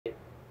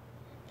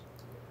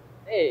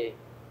Eh,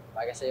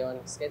 bagay sa'yo ang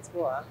skits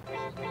mo, ha?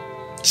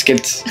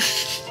 Skits.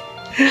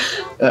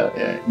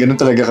 Ganun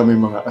talaga kami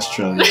mga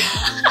Australian.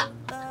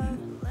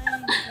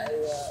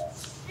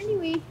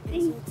 Anyway,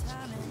 thanks.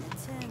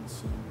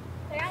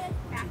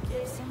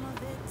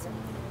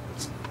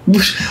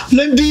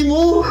 Hindi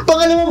mo!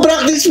 Pangalawang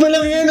practice pa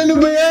lang yan! Ano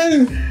ba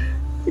yan?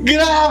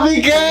 Grabe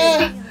ka!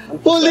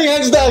 Holding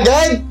hands na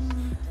agad!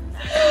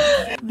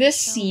 This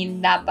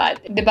scene,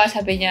 dapat, di ba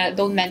sabi niya,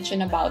 don't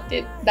mention about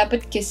it.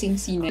 Dapat kissing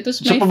scene. It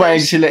was my So,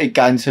 pabayag sila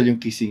i-cancel yung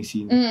kissing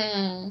scene?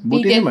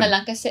 Buti naman. Na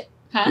lang kasi,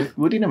 ha?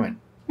 Buti naman.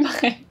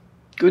 Bakit?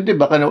 Kundi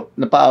baka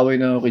napaaway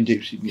na ako kay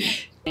James Sidney.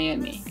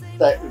 Ayun eh.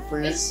 This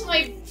This is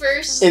my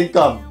first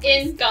income.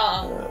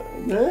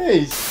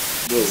 Nice.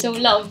 So,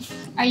 love,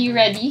 are you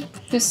ready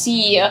to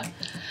see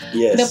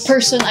Yes. the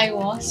person I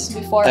was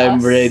before I'm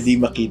us? ready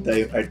makita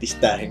yung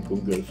artistahin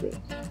kong girlfriend.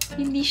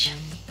 Hindi siya.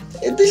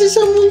 This is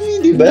a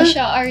movie, di ba? Hindi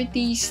siya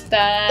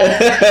artista.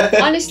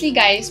 Honestly,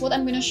 guys, what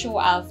I'm gonna show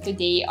off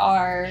today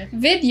are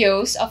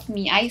videos of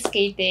me ice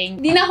skating.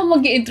 Hindi na ako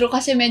mag-intro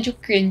kasi medyo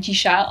cringy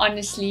siya,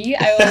 honestly.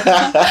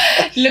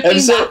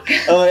 Looking back.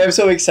 I'm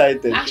so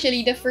excited.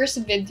 Actually, the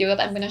first video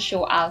that I'm gonna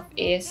show off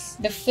is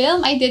the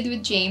film I did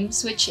with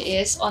James, which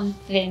is On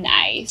Thin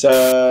Ice.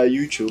 Sa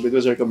YouTube, it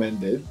was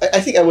recommended.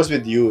 I think I was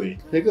with you eh.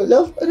 Like,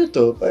 love, ano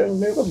to? Parang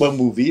meron ka ba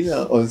movie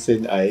na On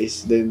Thin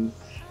Ice? Then,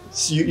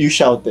 you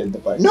shouted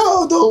the part,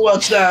 no, don't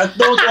watch that!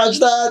 Don't watch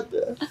that!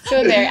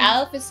 So there,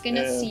 Alf is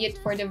gonna see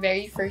it for the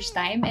very first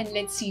time, and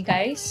let's see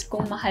guys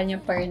kung mahal niya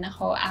pa rin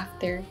ako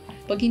after.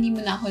 Pag hindi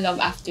mo na ako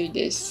love after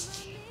this,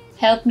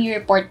 help me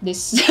report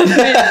this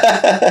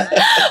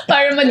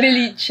para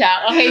ma-delete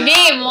siya. Okay,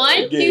 game!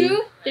 1, 2,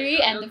 3,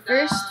 and the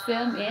first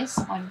film is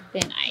On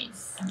Thin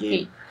Ice.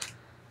 Okay.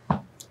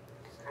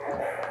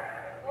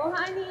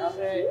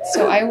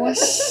 So, I was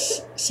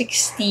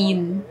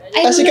 16.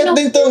 Sikat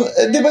din tong,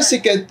 di ba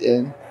sikat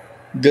yan?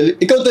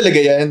 Ikaw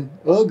talaga yan?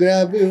 Oh,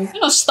 grabe oh.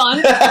 Ano,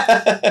 stunt?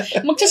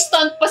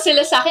 Magsa-stunt pa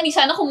sila sa akin.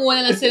 Sana kumuha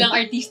na lang silang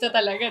artista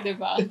talaga, di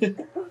ba?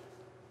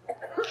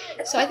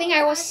 So, I think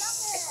I was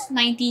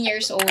 19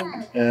 years old.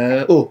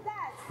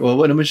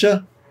 Wawa naman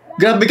siya.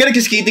 Grabe ka,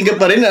 nagsiskating ka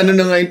pa rin. Ano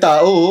na nga yung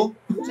tao oh.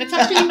 That's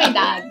actually my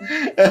dad.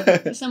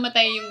 Tapos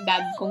namatay yung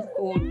dad kong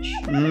coach.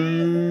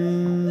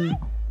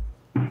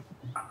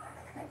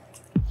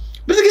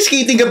 Ba't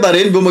nag-skating ka pa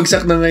rin?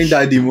 Bumagsak na nga yung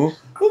daddy mo?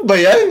 Ano ba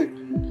yan?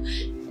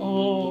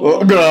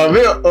 Oh,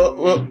 grabe.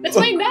 That's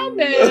my dad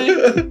eh.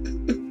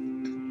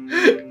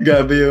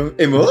 Grabe yung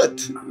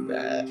emote.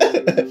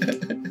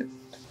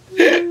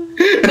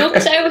 No,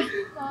 kasi I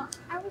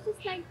would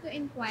just like to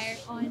inquire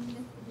on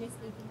the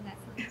skating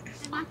lesson.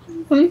 I'm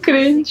actually... Ang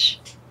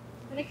cringe.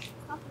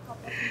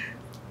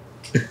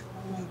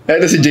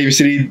 Ito si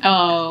James Reid.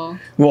 Oh.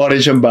 Mukha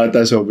rin siyang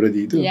bata sobra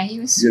dito. Yeah, he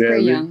was super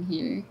young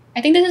here.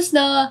 I think this is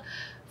the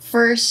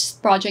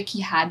first project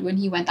he had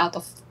when he went out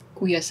of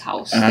Kuya's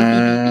house, the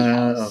BBB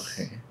house.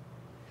 Okay.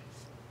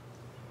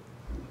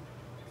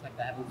 It's like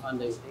they're having fun,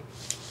 don't you think?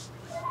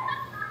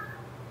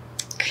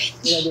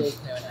 Cringe. You know, doing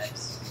it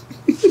nice.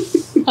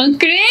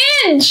 Ang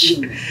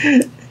cringe!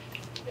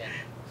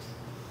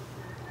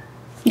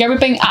 Grabe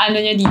pa yung ano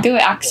niya dito,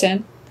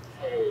 accent.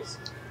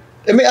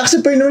 May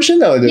accent pa rin naman siya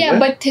now, diba? Yeah,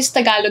 but his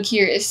Tagalog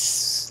here is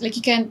like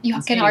you can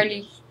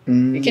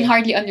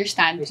hardly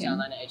understand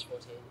him.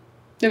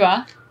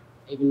 Diba?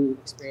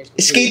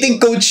 Skating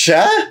coach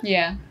siya?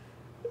 Yeah.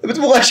 Ba't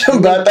mukha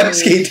siyang batang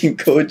skating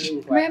coach?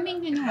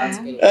 Maraming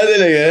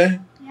talaga?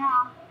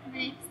 Yeah, when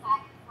I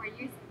started 4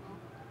 years ago.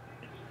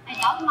 I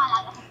doubt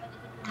maalala ko pa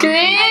dito.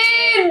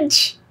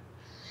 Cringe!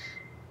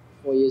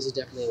 4 years is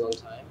definitely a long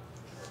time.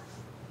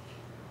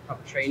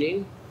 Proper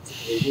training,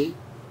 supervision.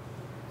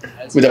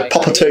 With a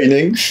proper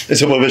training and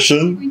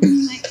supervision.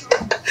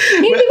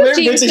 Di ba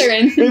James ka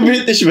rin? May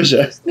British ba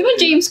siya? Di ba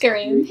James ka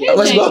rin?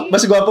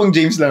 Mas gwapong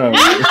James lang ako.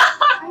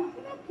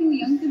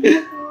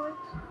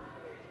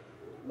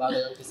 Bago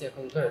lang kasi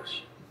akong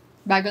coach.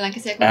 Bago lang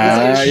kasi akong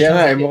coach. Yan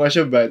nga, mukha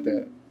siya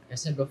bata. I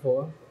said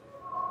before,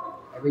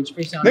 I reached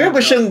freestyle Meron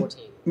ba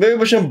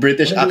 14. siyang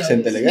British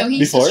accent talaga? No,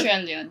 he's Before?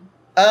 Australian.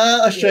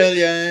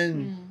 Australian.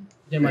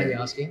 Do you mind me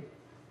asking?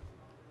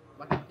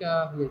 Bakit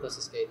ka huminto sa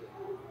skating?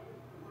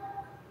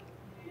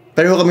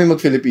 Pareho kami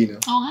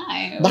mag-Filipino. Oo nga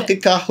eh. Bakit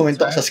ka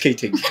huminto sa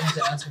skating?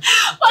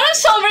 Parang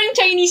sobrang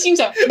Chinese yung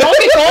sabi.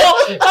 Bakit ko?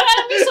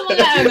 Parang sa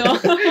mga ano.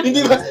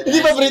 Hindi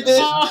ba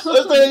British?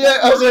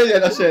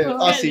 Australian.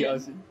 Aussie.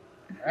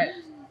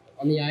 Alright.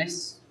 On the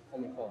ice, call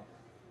me Paul.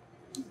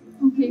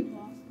 Okay,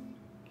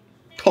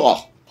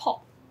 Paul.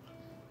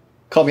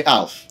 Call me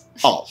Alf.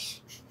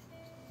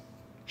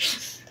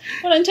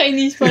 Parang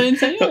Chinese pa rin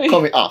sa'yo eh.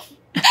 Call me Alf.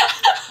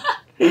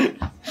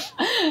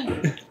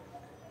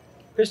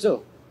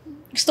 Crystal.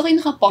 Gusto ko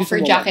yung naka-puffer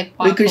jacket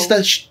pa May ako.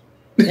 Crystal,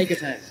 Take your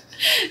time.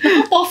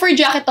 Naka-puffer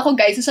jacket ako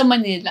guys sa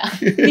Manila.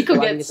 Hindi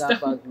ko gets to.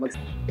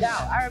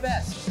 Now,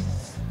 Arabesque.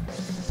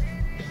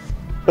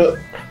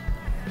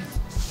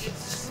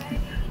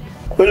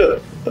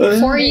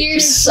 4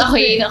 years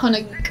ako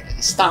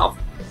nag-stop.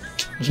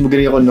 Mas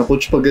magaling ako na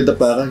coach pag ganda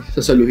pa ka,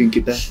 sasaluhin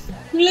kita.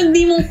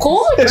 landi mong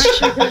coach!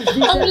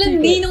 Ang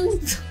landi nung...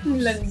 Ang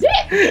landi!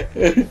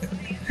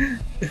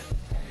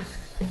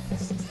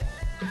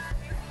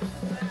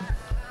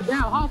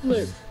 Now, hop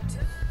flip.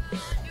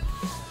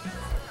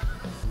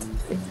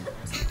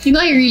 You know,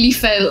 I really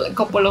fell a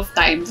couple of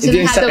times. And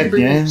Hindi, I had a sakit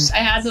yan. bruise.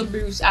 I had a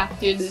bruise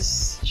after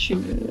this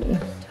shoot.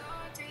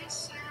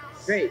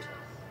 Great.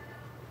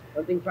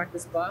 One thing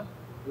practice pa,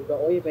 you've got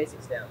all your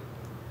basics down.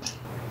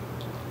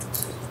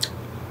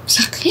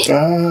 Sakit?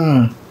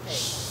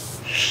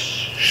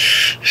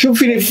 So,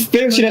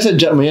 pero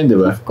sinasadya mo yan, di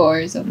ba? Of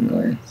course, of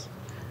course.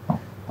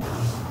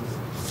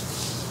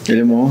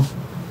 Alam mo,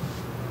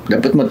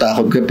 dapat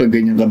matakot ka pag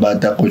ganyan ka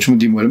bata. Coach mo,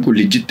 di mo alam kung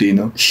legit eh,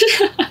 no?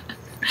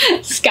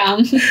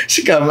 Scam.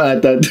 Scam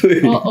ata to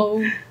eh.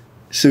 Oo.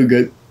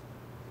 Sugat.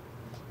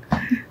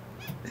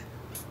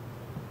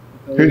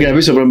 Pero grabe,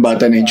 sobrang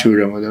bata na yung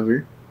tsura mo,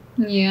 lover.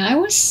 Yeah, I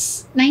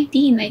was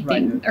 19, I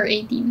think. Or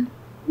 18.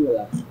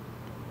 Wala.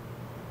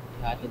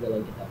 Ihatid na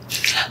lang kita.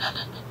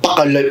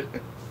 Pakalan.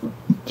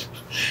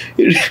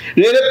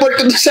 Re-report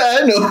ko to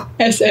sa ano?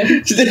 SM.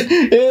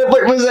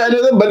 Re-report mo sa ano,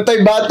 bantay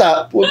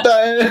bata. Puta,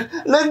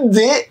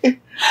 landi.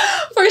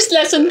 First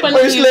lesson pa lang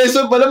First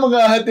lesson pala,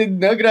 mga hatid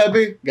na.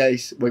 Grabe.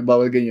 Guys,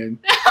 bawal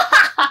ganyan.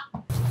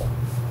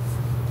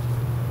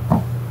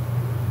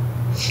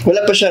 Wala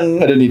pa siyang,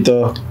 ano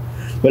dito,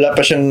 wala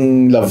pa siyang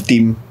love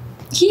team.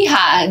 He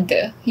had.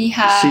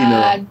 Sino?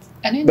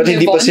 Ano yun? Ba't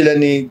hindi pa Devon? sila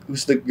ni,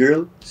 who's the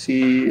girl? Si,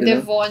 ano?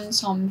 Devon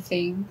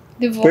something.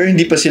 Devon. Pero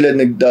hindi pa sila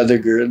the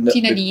other girl. Si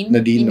Nadine?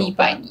 Nadine, Hindi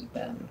pa.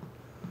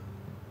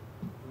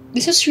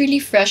 This is really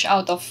fresh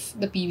out of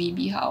the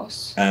PBB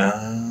house.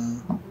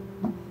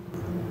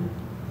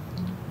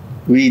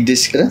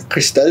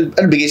 Crystal?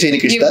 Ano bigay sa'yo ni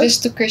Give Crystal? this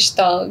to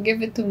Crystal.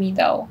 Give it to me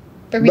daw.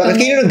 Pero we Bakit don't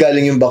kayo know- nang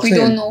galing yung box We na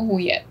yun? don't know who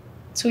yet.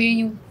 So yun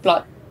yung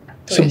plot.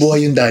 So twist.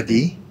 buhay yung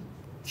daddy?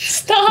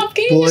 Stop!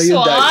 Can you Buhay just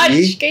yung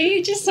daddy? watch? Can you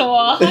just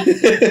watch?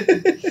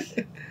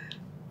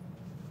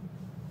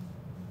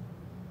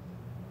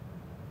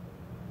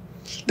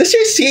 Tapos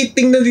yung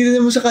skating na dito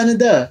mo sa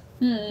Canada.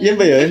 Yan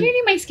ba yun? It's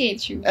really my skate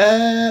shoe.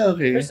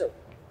 Okay. Crystal,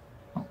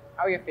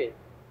 how are your feet?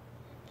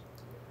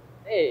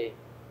 Hey,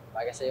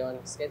 bagay sa'yo ang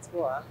skates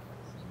mo, ha?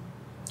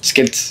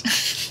 Skits.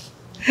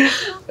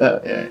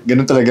 Yeah.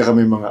 Ganun talaga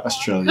kami mga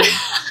Australian.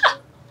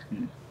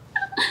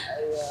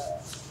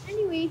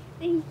 Anyway,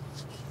 thanks.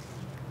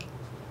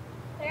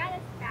 Tara,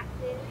 let's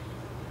practice.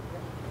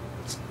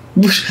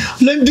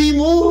 Landi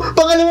mo!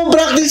 Pangalawang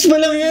practice pa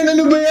lang yan!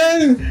 Ano ba yan?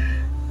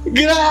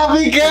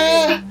 Grabe ka!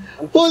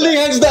 Holding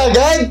hands na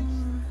agad!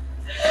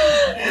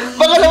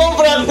 Pangalawang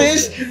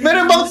practice?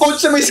 Meron bang coach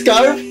na may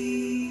scarf?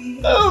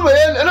 Ano ba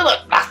yan? Ano ba?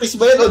 Practice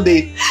ba yan o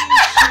date?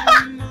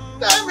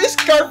 May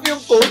scarf yung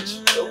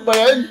coach. Ano ba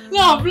yan?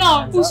 Love.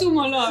 Puso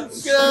mo, love.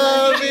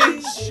 Grabe!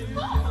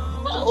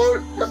 Or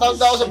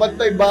nakakita ako sa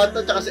Bantay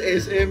Bata tsaka sa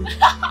SM.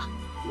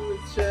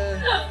 Pucha.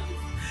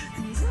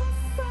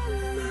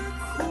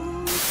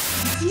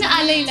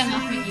 Naalay lang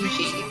ako ni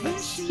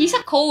James. He's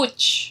a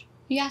coach.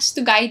 He has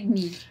to guide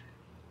me.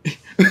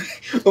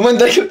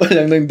 Umandar ka pa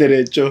lang ng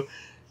diretso.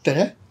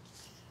 Tara?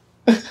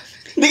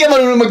 Hindi ka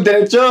marunong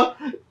magdiretso?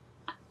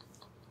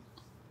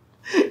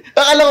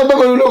 Akala ko ba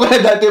marunong ka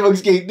na dati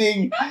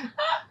mag-skating?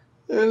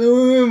 Ano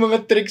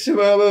mga tricks sa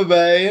mga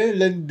babae?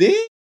 Landi?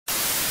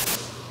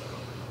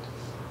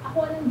 Ako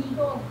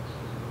nandito.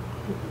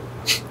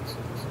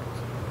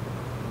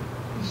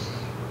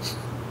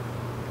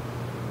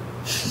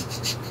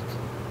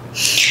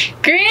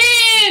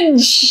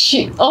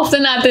 Cringe! Off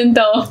na natin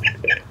to.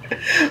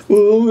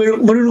 Oo,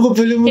 marunong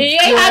ka pala mag-cry. Hey,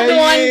 I had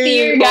one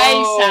tear,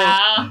 guys, Oo. ha?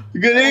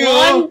 Galing,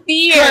 One oh.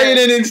 tear. Cry in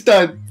an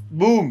instant.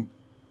 Boom.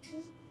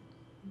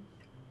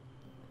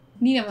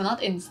 Hindi naman, not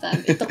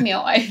instant. It took me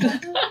a while.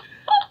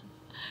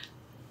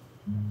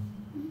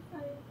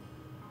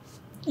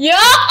 Yeah!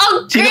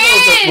 Ang Sino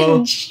kausap mo?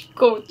 cringe!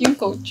 Yung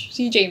coach.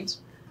 Si James.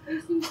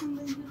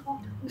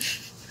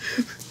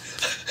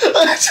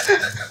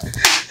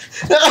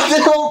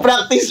 Nakadalawang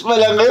practice pa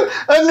lang kayo.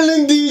 Ang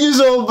landi niyo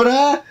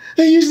sobra.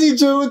 I just need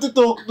someone to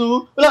talk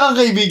to. Wala kang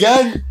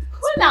kaibigan.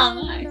 Wala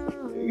nga eh.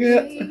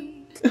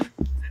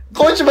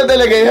 Coach ba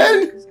talaga yan?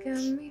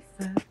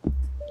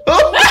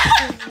 Oh!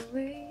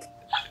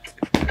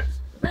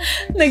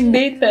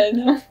 Nag-date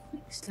no?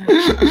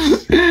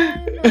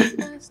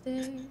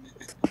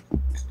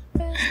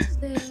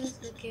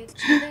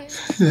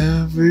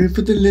 Grabe,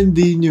 ba't ang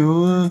landi niyo?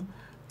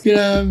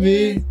 Grabe.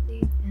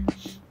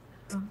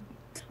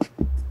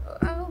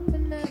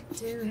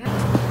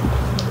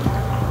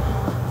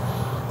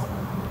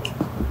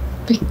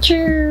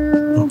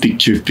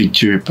 Picture.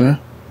 Picture pa?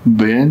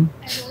 Ba yan?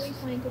 I've always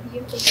wanted to be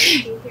a figure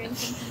skater and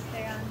compete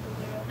around the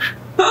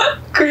world.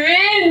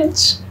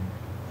 Cringe!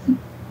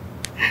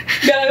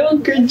 Gano'n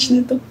ang cringe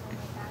nito.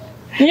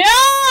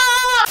 Yeah!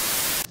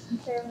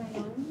 Pero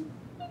ngayon,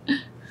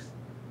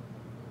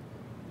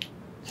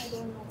 I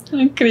don't know.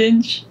 Ang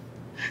cringe.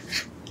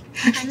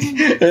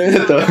 Ano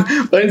to?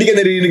 Parang hindi ka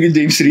narinig yung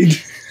James Reid.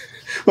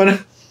 Parang...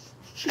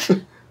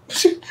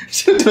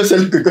 Sino ito sa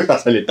likod ko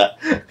kasalita?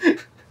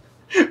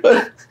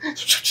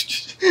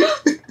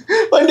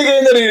 Parang hindi hindi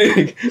kayo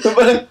naririnig.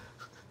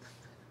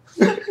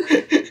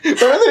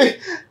 Parang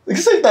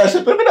nagsasalita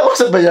siya, pero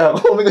pinakausap ba niya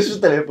ako? May gusto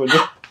sa telepono.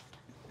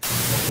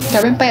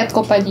 Grabe, payat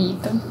ko pa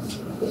dito.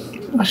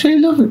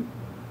 Actually, love it.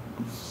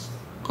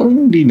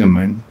 Parang hindi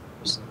naman.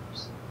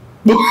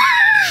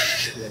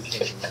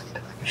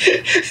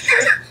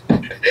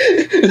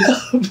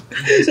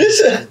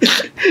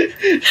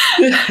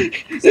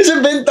 Nasa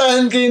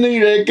bentahan kayo ng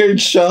record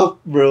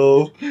shop,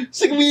 bro.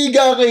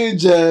 Sagmiga kayo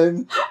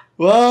dyan.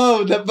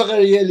 Wow,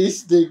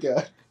 napaka-realistic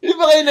ah. Hindi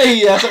ba kayo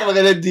nahiya sa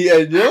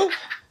magalandian nyo?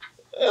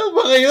 Ano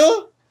ba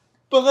kayo?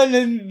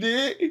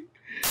 Pakalandi.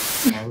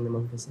 Mahal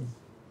naman kasi.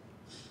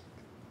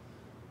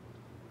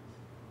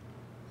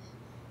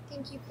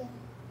 Thank you po.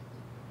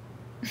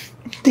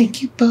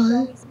 Thank you, pa.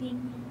 Always being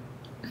here.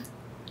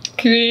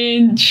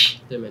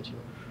 Cringe.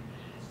 Dimension.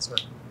 It's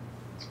fine.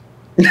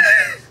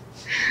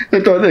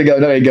 Totoo talaga ako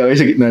nakigaw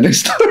sa gitna ng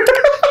store.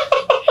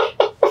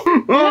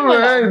 Oh,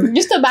 man.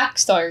 Just a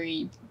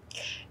backstory.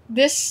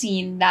 This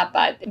scene,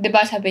 dapat, di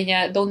ba sabi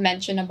niya, don't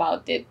mention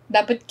about it.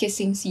 Dapat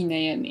kissing scene na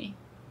yan eh.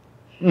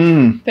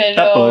 Pero,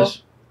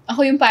 Tapos?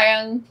 ako yung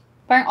parang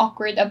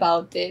awkward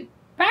about it.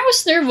 Parang I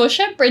was nervous.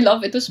 Syempre,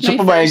 love, it was So, my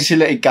pumayag first.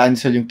 sila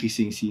i-cancel yung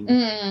kissing scene.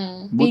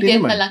 Buti They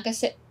did naman. na lang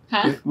kasi,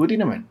 ha? Buti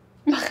naman.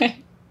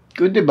 Bakit?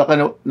 Kundi baka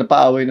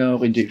napaaway na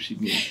ako kay James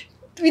Sidney.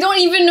 We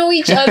don't even know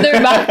each other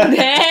back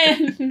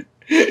then.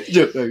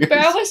 Joke lang. Pero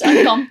I was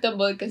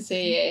uncomfortable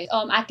kasi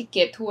Ate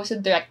Kit, who was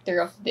the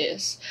director of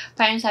this,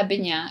 parang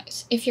sabi niya,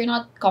 if you're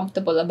not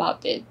comfortable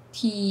about it,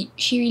 she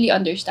really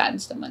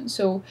understands naman.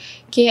 So,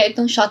 kaya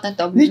itong shot na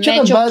to, Hindi,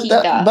 tsaka medyo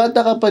kita. bata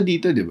ka pa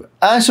dito, di ba?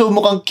 Ah, so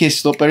mukhang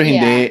kiss to, pero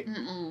hindi.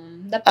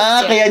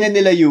 Dapat Kaya niya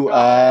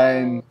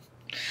nilayuan.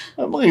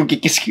 Mga yung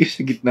kikis-kis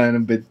sa gitna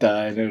ng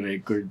bentahan ng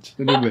records.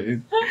 Ano ba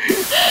yun?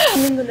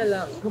 Tingnan mo na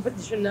lang.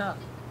 Competition na.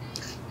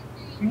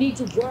 You need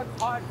to work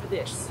hard for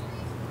this.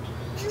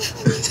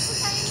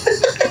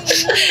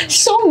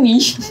 So me.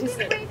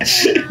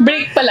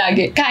 Break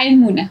palagi. Kain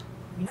muna.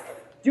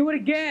 Do it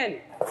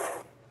again.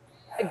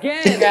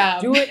 Again. Grab.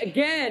 Do it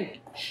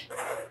again.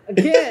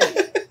 Again.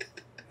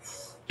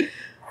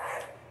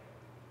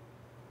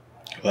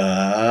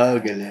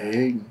 Wow,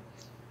 galing.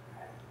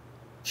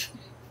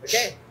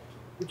 Okay.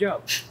 Good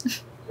job.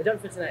 We're done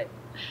for tonight.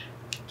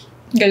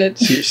 Galit.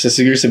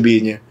 Siguro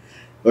sabihin niya,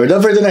 we're done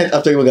for tonight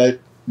after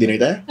dinner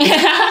tayo?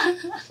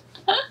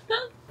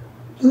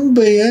 Ano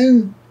ba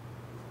yan?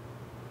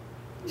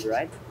 You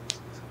right?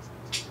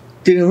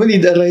 Tignan mo,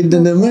 need a ride na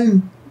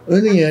naman. Ano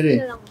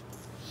nangyari? Ano lang.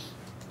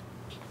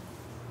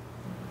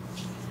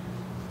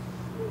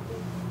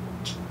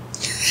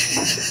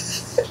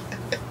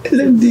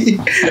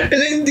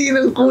 Hindi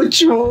ng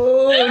coach mo.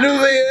 Ano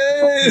ba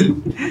yan?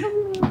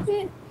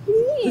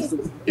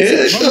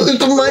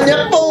 Ito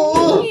manyak po.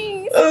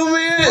 Ano ba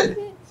yan?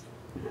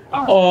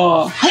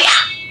 Oh.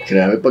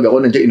 Grabe, pag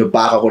ako nandiyan,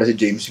 inupaka ko na si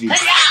James Lee.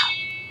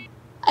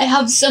 I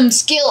have some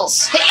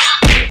skills.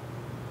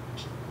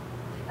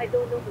 I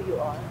don't know who you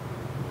are.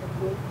 I'm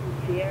going to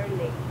share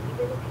late,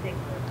 even if they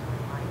are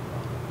my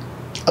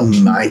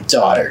My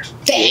daughter.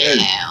 daughter. Damn.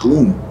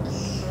 Boom.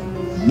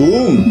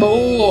 Boom.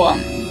 Boom.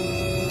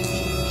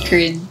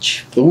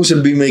 Cringe. Huwag mo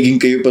sabihin magiging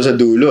kayo pa sa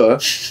dulo, ha?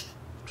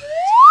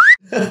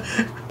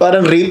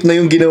 Parang rape na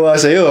yung ginawa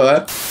sa'yo,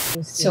 ha?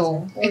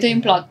 So, ito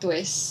yung plot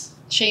twist.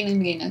 Siya yung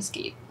nagbigay ng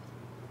skate.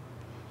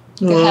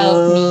 To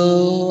help me.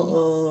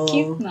 Oh,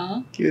 Cute,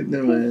 no? Cute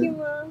naman. Thank you,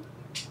 Mom.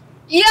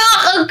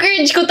 Yuck! Ang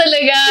cringe ko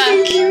talaga!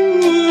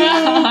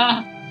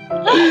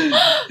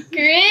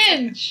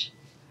 Cringe!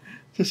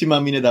 So si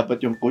mami na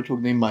dapat yung coach, huwag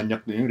na yung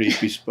manyak na yung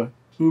rapist pa.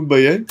 Ano ba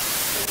yan?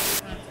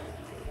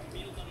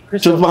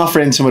 So mga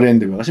friends mo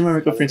rin, di ba? Kasi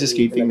marami ka friends sa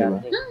skating, di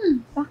ba?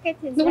 Bakit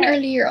hindi? Noong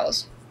early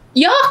years.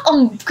 Yuck!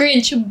 Ang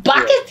cringe!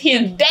 Bakit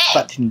hindi?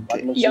 Ba't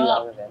hindi?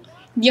 Yuck!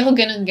 Hindi ako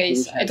ganun,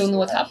 guys. I don't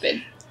know what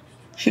happened.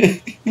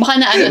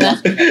 Baka na ano na.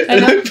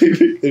 Ano?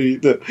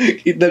 Rito.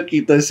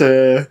 Kita-kita sa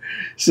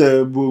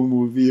buong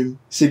movie yung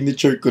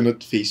signature kunot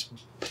face mo.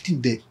 Ba't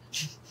hindi?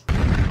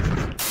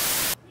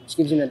 Which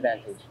gives you an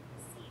advantage.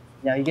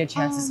 Now you get a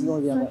chance to see all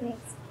the other.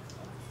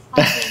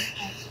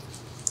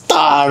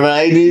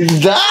 Tara, I did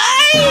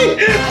die!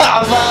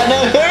 Tama na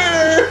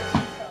her!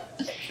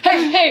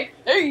 Hey!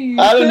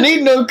 I don't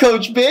need no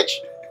coach, bitch!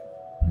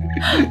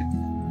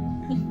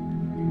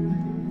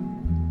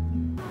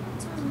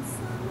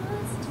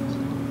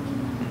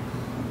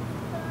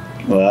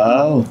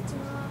 Wow.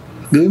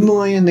 Gawin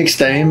mo nga yan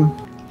next time.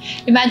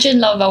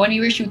 Imagine, Lova, when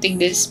we were shooting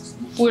this,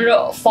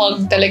 puro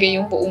fog talaga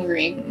yung buong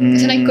ring.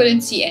 So I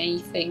couldn't see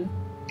anything.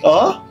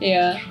 Oh?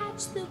 Yeah.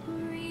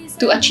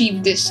 To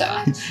achieve this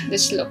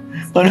this look.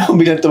 Paano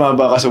kung biglang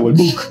tumaba ka sa wall?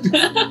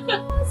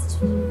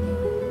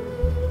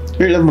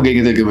 Pero lang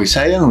magiging talaga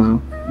magsayang,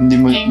 no?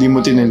 Hindi mo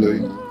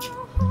tinuloy.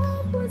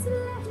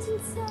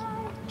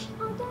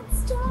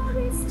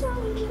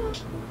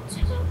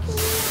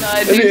 No,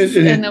 there's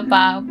ano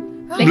pa.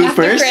 Like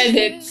after Bloopers?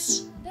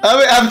 credits.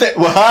 Wait, after,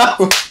 wow!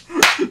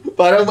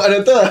 Parang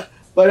ano to,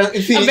 parang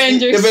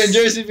Avengers.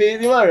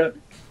 Infinity War.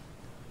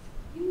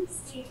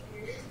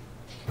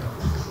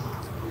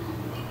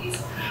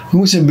 Huwag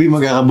mo sabihin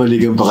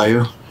magkakabalikan pa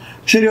kayo.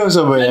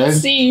 Seryoso ba yan?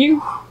 Let's see.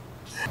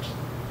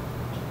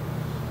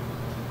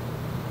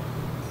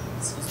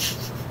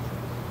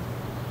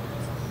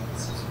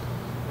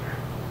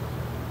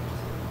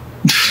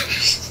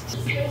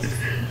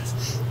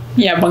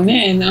 Yabang na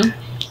eh, no?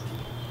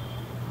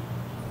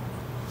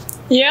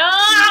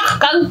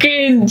 Yuck! Ang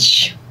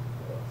cringe!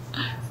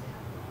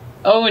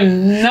 Oh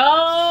no!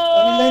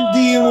 Ang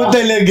landi mo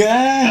talaga!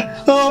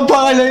 Oh,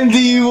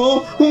 pakalandi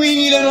mo!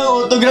 Humingi lang ng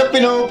autograph,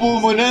 pinaupo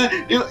mo na!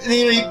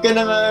 Nirape ka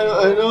na nga,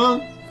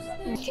 ano?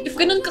 If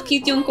ganun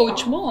ka-cute yung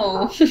coach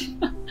mo,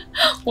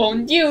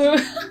 won't you?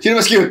 Sino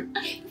mas cute?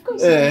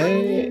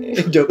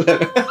 Joke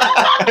lang.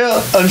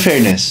 On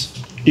fairness,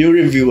 yung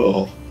review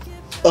ako,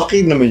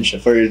 okay naman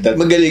siya for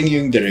that. Magaling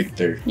yung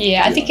director.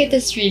 Yeah, I think it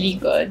is really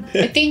good.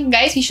 I think,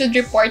 guys, we should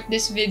report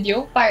this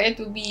video para it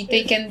will be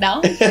taken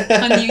down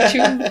on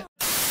YouTube.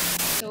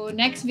 So,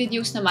 next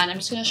videos naman, I'm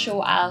just gonna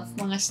show Alf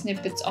mga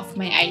snippets of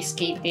my ice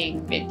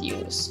skating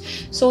videos.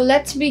 So,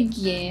 let's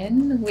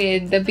begin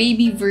with the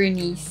baby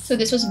Verniece. So,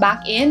 this was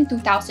back in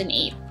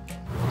 2008.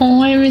 Oh,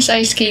 I miss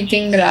ice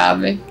skating,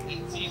 grabe.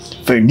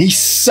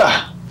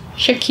 Verniece!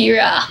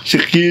 Shakira.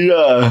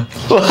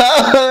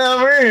 Wow,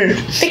 never!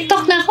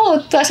 TikTok na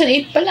ako,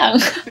 2008 pa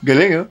lang.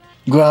 Galing, oh.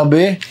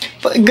 Grabe.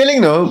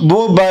 Galing, no?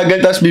 Bumabagal,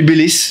 tapos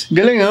bibilis.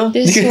 Galing, no?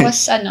 This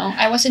was,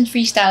 I was in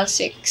Freestyle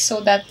 6. So,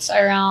 that's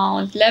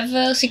around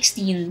level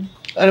 16.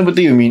 Ano ba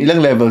ito you mean?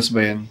 Ilang levels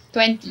ba yan?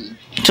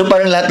 20. So,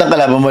 parang lahat ng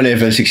kalaban mo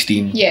level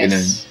 16? Yes.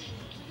 Ganun.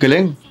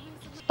 Galing.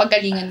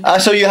 Pagalingan.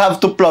 So you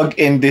have to plug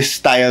in these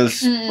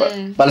styles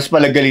para sa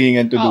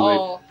palagalingan to do it.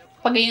 Oo.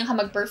 Pagalingan ka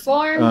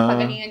mag-perform,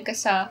 pagalingan ka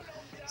sa...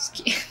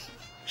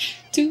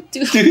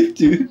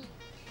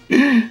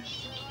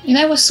 And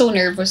I was so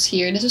nervous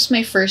here. This was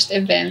my first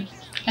event.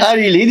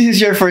 Really? This is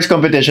your first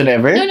competition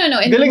ever? No.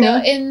 Galing,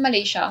 In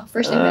Malaysia.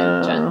 First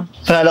event dyan.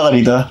 Panalo ka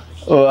dito?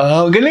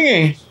 Wow, galing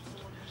eh.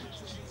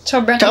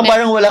 Sobrang Tsaka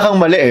parang wala kang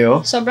mali eh,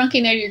 oh. Sobrang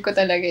kinarir ko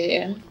talaga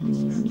yan.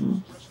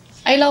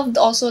 I loved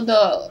also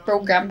the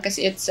program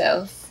kasi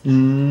itself.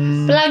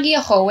 Palagi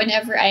ako,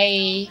 whenever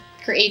I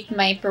create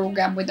my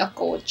program with a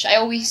coach, I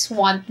always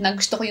want na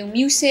gusto ko yung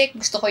music,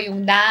 gusto ko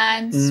yung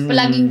dance.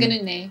 Palaging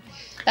ganun eh.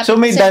 Dapat So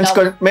may dance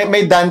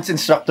may dance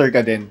instructor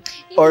ka din?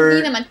 Or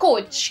hindi naman,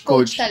 coach.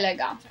 Coach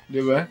talaga.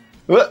 Di ba?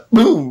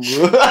 Boom!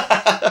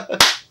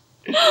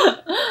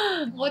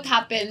 What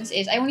happens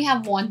is, I only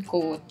have one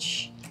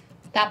coach.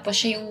 Tapos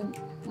siya yung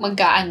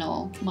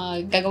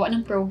maggagawa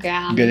ng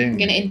program. Galing.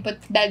 Gonna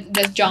input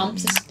the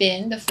jumps, the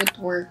spin, the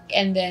footwork,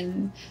 and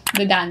then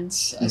the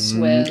dance as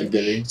well.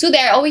 Galing. So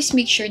there, I always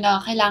make sure na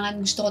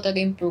kailangan gusto ko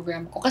talaga yung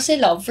program ko. Kasi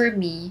love, for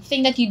me,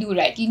 thing that you do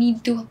right, you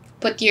need to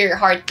put your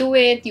heart to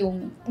it,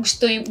 yung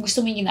gusto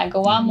mo yung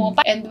ginagawa mo.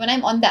 And when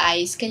I'm on the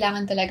ice,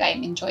 kailangan talaga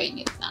I'm enjoying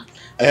it na.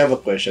 I have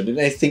a question, and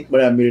I think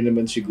marami rin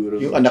naman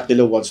siguro yung anak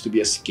nila wants to be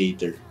a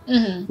skater.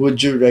 Would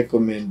you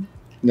recommend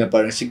na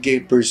parang sige,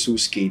 pursue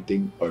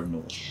skating or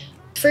no?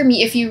 For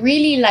me, if you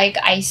really like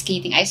ice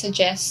skating, I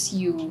suggest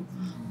you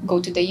go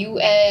to the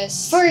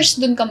US. First,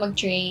 dun ka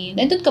mag-train,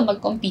 then dun ka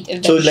mag-compete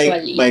eventually.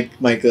 So like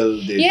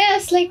Michael did?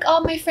 Yes, like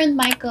my friend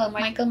Michael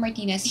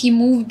Martinez, he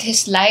moved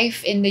his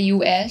life in the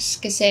US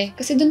kasi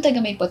dun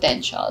talaga may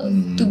potential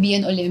to be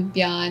an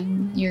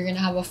Olympian. You're gonna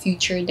have a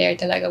future there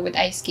talaga with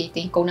ice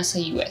skating kung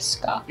nasa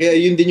US ka. Yeah,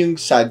 yun din yung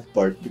sad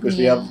part because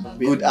we have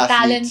good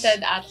athletes.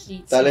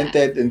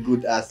 Talented and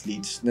good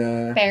athletes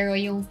na pero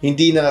yung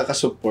hindi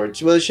nakaka-support.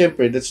 Well,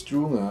 syempre, that's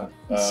true nga.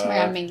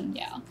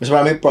 mas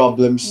maraming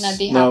problems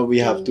na we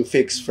have to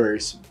fix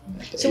first.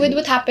 So with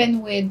what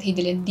happened with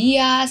Hidilyn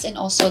Diaz and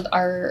also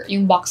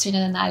yung boxer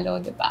na nanalo,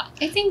 diba?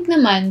 I think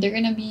naman they're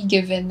gonna be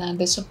given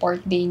the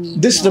support they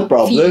need. This is the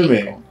problem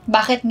eh.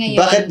 Bakit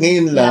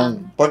ngayon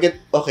lang?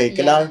 Bakit,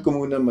 kailangan ko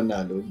muna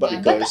manalo.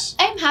 But because...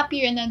 I'm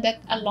happy rin that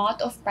a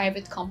lot of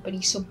private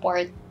companies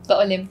support the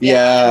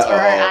Olympians or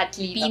our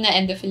athletes. Filipina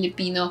and the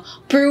Filipino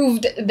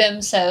proved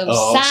themselves.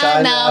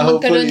 Sana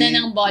magkaroon na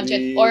ng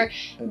budget or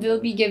they'll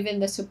be given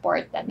the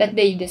support that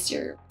they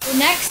deserve. So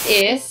next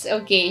is,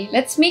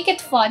 let's make it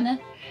fun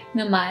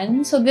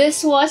naman. So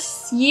this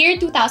was year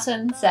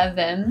 2007.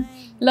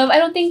 Love, I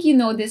don't think you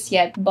know this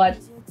yet, but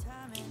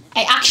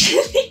I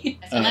actually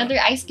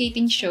another ice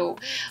skating show.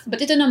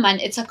 But ito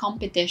naman, it's a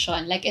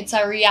competition. Like, it's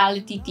a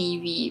reality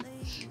TV.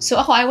 So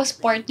I was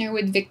partner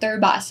with Victor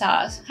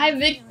Basa. Hi,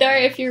 Victor,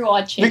 if you're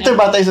watching. Victor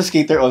Basa is a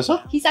skater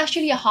also? He's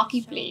actually a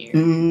hockey player.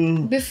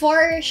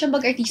 Before siya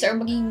mag-artista or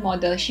maging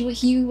model,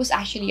 he was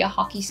actually a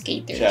hockey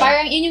skater. Yeah.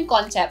 Parang yun yung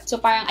concept. So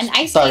parang an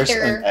ice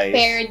skater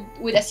paired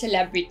with a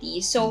celebrity.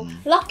 So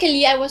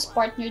luckily, I was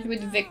partnered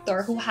with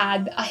Victor who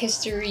had a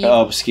history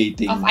of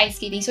skating. Of ice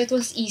skating. So it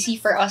was easy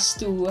for us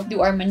to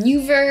do our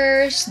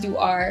maneuvers, do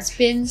our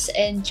spins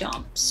and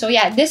jumps. So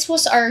yeah, this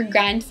was our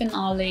grand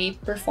finale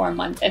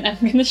performance and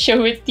I'm gonna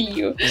show it to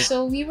you.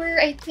 So we were,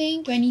 I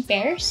think, 20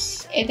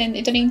 pairs. And then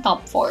ito na yung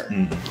top 4.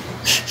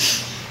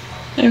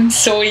 I'm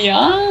so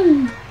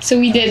young. So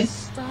we did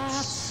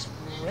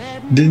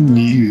the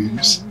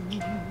news.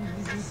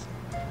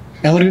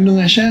 Marunong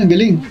nga siya.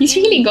 Galing. He's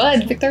really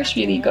good. Victor's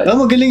really good.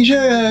 Magaling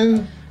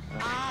siya.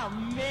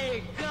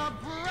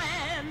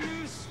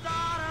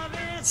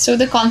 So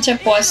the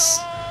concept was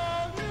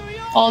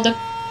all the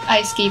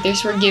ice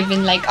skaters were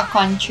given like a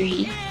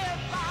country.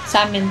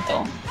 Sa amin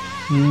to.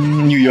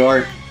 New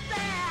York.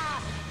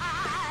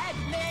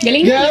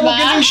 Galing Yeah, diba?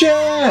 magaling siya!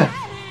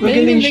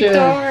 Galing ni siya.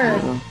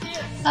 Victor.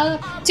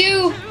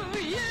 2!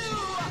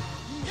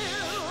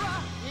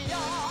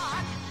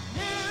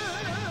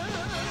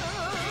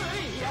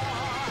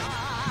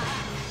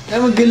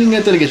 Magaling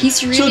nga talaga.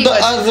 He's really so the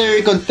good. other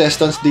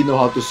contestants, they know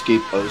how to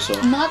skate also.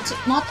 Not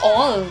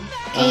all.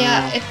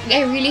 Kaya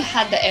I really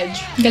had the edge.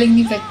 Galing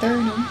ni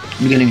Victor, no?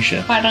 Magaling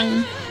siya.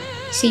 Parang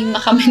same na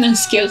kami ng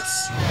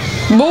skills.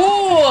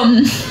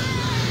 Boom!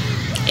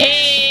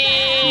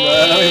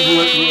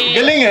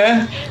 Galing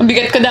Ang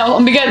bigat ko daw.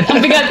 Ang bigat.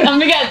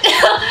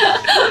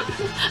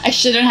 I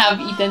shouldn't have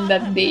eaten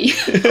that day.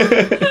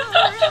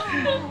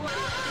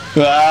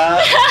 Wow!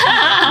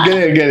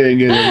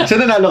 Galing. So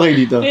nanalo kayo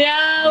dito?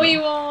 Yeah,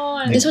 we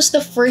won. This was the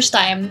first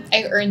time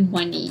I earned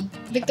money.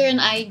 Victor and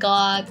I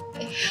got...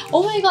 Oh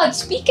my God,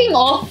 speaking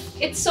of,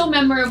 it's so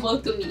memorable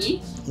to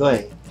me.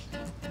 Why?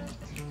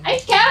 I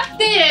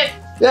kept it!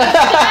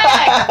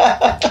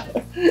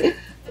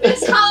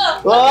 This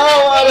how...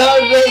 Wow!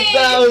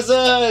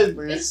 100,000!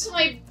 This is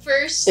my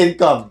first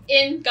Income.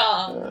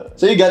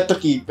 So you got to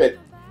keep it.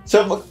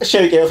 So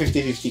share kayo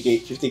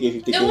 50-50k?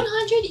 50k? No,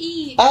 100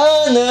 each.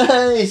 Ah,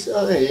 nice!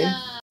 Okay.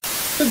 Yeah.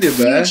 So,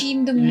 diba?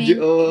 Eugene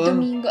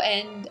Domingo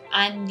and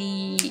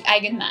Andy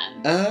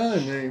Eigenman. Ah,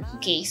 nice.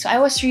 Okay, so I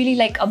was really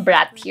like a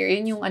brat here.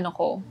 Yun yung ano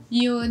ko.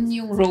 Yun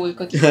yung role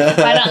ko dito.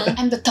 Parang,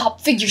 I'm the top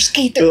figure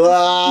skater.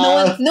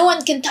 Wow! No one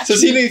can touch So, me.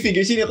 sino yung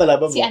figure? Sino yung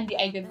kalaban mo? Si Andy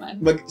Eigenman.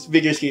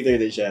 Figure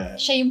skater din siya.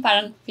 Siya yung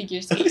parang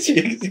figure skater.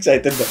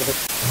 Excited ako.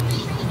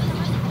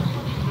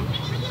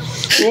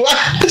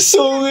 Wow!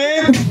 So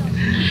weird!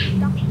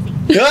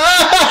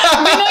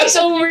 Binoise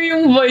over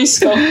yung voice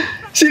ko.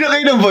 Sino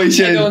kayo ng voice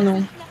I yan? don't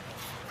know.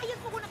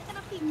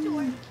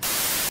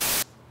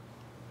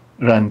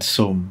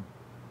 Ransom.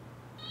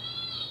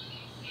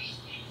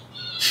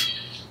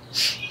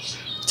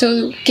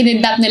 So,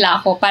 kinidnap nila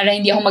ako para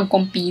hindi ako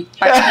mag-compete.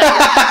 Para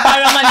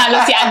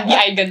manalo si Andy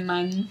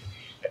Eigenman.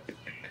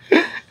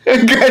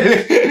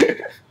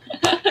 Galing.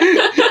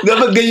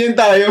 Dapat ganyan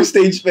tayo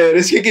stage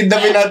parents.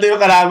 Kikidnapin natin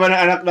yung kalaban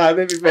ng anak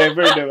natin if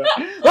ever, diba?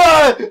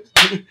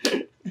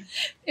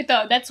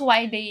 Ito, that's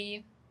why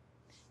they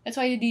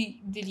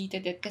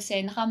deleted it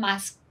kasi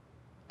naka-mask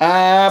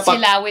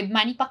sila with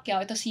Manny Pacquiao.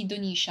 Ito si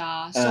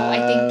Donisha. So,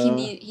 I think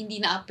hindi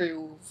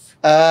na-approve.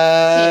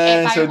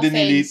 So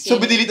dinelete.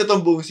 So binelete itong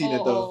buong scene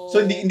na to.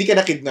 So hindi ka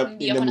na-kidnap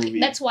in the movie.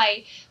 That's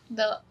why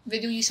the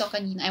video you saw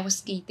kanina, I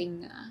was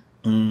skating na.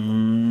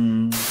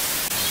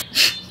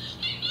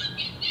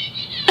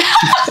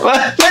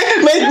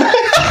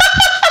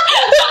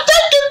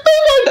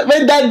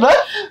 May dad ba?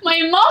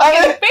 My mom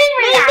can pay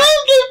for that! My mom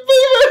can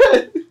pay for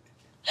that!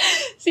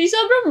 See,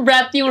 sobrang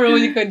brat yung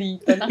role ko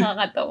dito.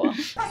 Nakakatawa.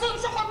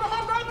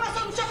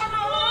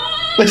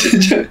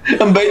 Pasensya.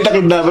 Ang bait na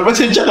kidnapper.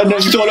 Pasensya ka na.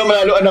 Gusto ko lang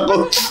manalo anak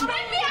ko.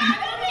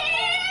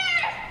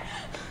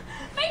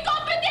 May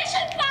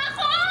competition na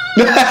ako!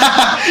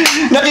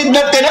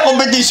 Nakidnap ka na,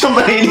 competition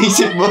pa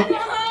inisip mo.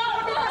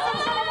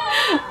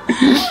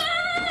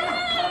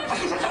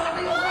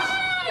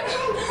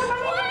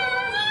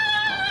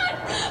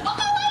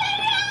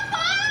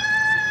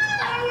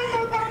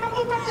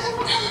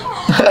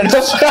 Ano?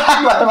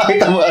 Para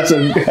makita mo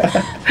asan ka.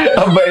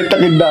 Ang bait na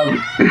kidnapper.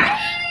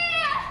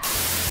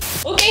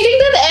 Okay, I think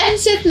that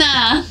ends it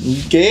na.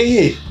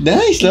 Okay.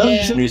 Nice, love.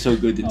 Yeah. You're so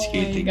good in Oh my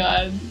skating.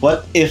 God.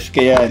 What if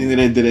kaya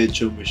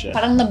dinire-diretso mo siya?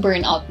 Parang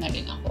na-burn out na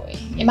rin ako eh.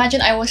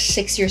 Imagine I was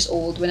 6 years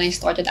old when I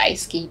started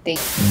ice skating.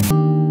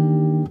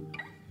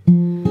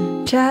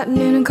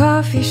 Chatting in a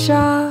coffee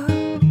shop,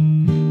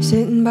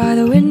 sitting by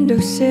the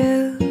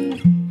windowsill,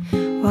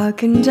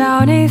 walking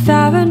down 8th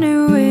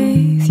Avenue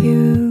with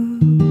you.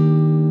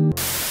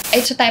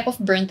 It's a type of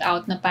burnt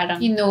out na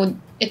parang, you know,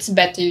 it's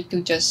better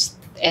to just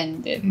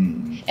end it.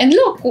 And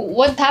look,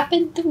 what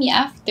happened to me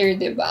after,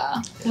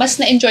 diba? Mas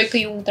na-enjoy ko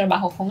yung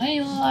trabaho ko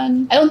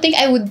ngayon. I don't think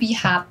I would be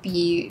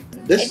happy.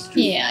 That's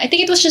true. Yeah, I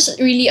think it was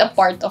just really a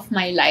part of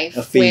my life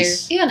A where,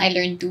 phase. yun, I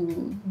learned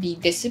to be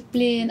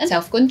disciplined and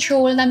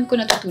self-control. Dami ko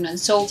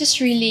natutunan. So, it just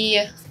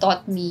really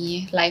taught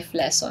me life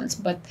lessons.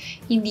 But,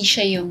 hindi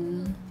siya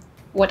yung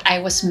what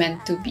I was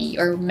meant to be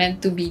or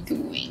meant to be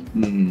doing.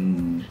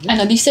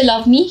 Ano, do you still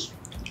love me?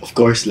 Of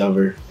course,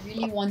 lover. I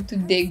really want to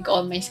dig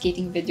all my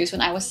skating videos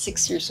when I was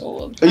 6 years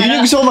old. Ayun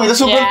yung gusto ko makita.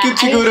 Sobrang cute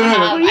siguro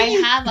na. I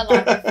have a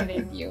lot of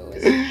videos.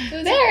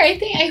 So there,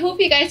 I hope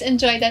you guys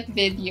enjoyed that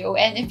video.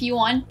 And if you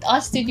want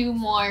us to do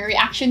more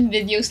reaction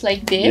videos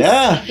like this,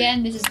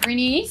 again, this is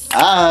Verniece.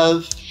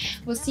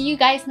 We'll see you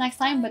guys next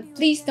time, but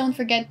please don't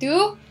forget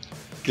to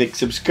click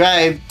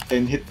subscribe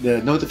and hit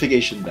the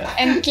notification bell.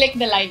 and click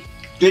the like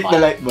Click the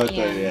button. like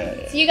button.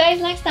 Yeah. See you guys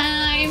next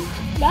time.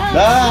 Bye.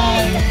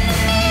 Bye.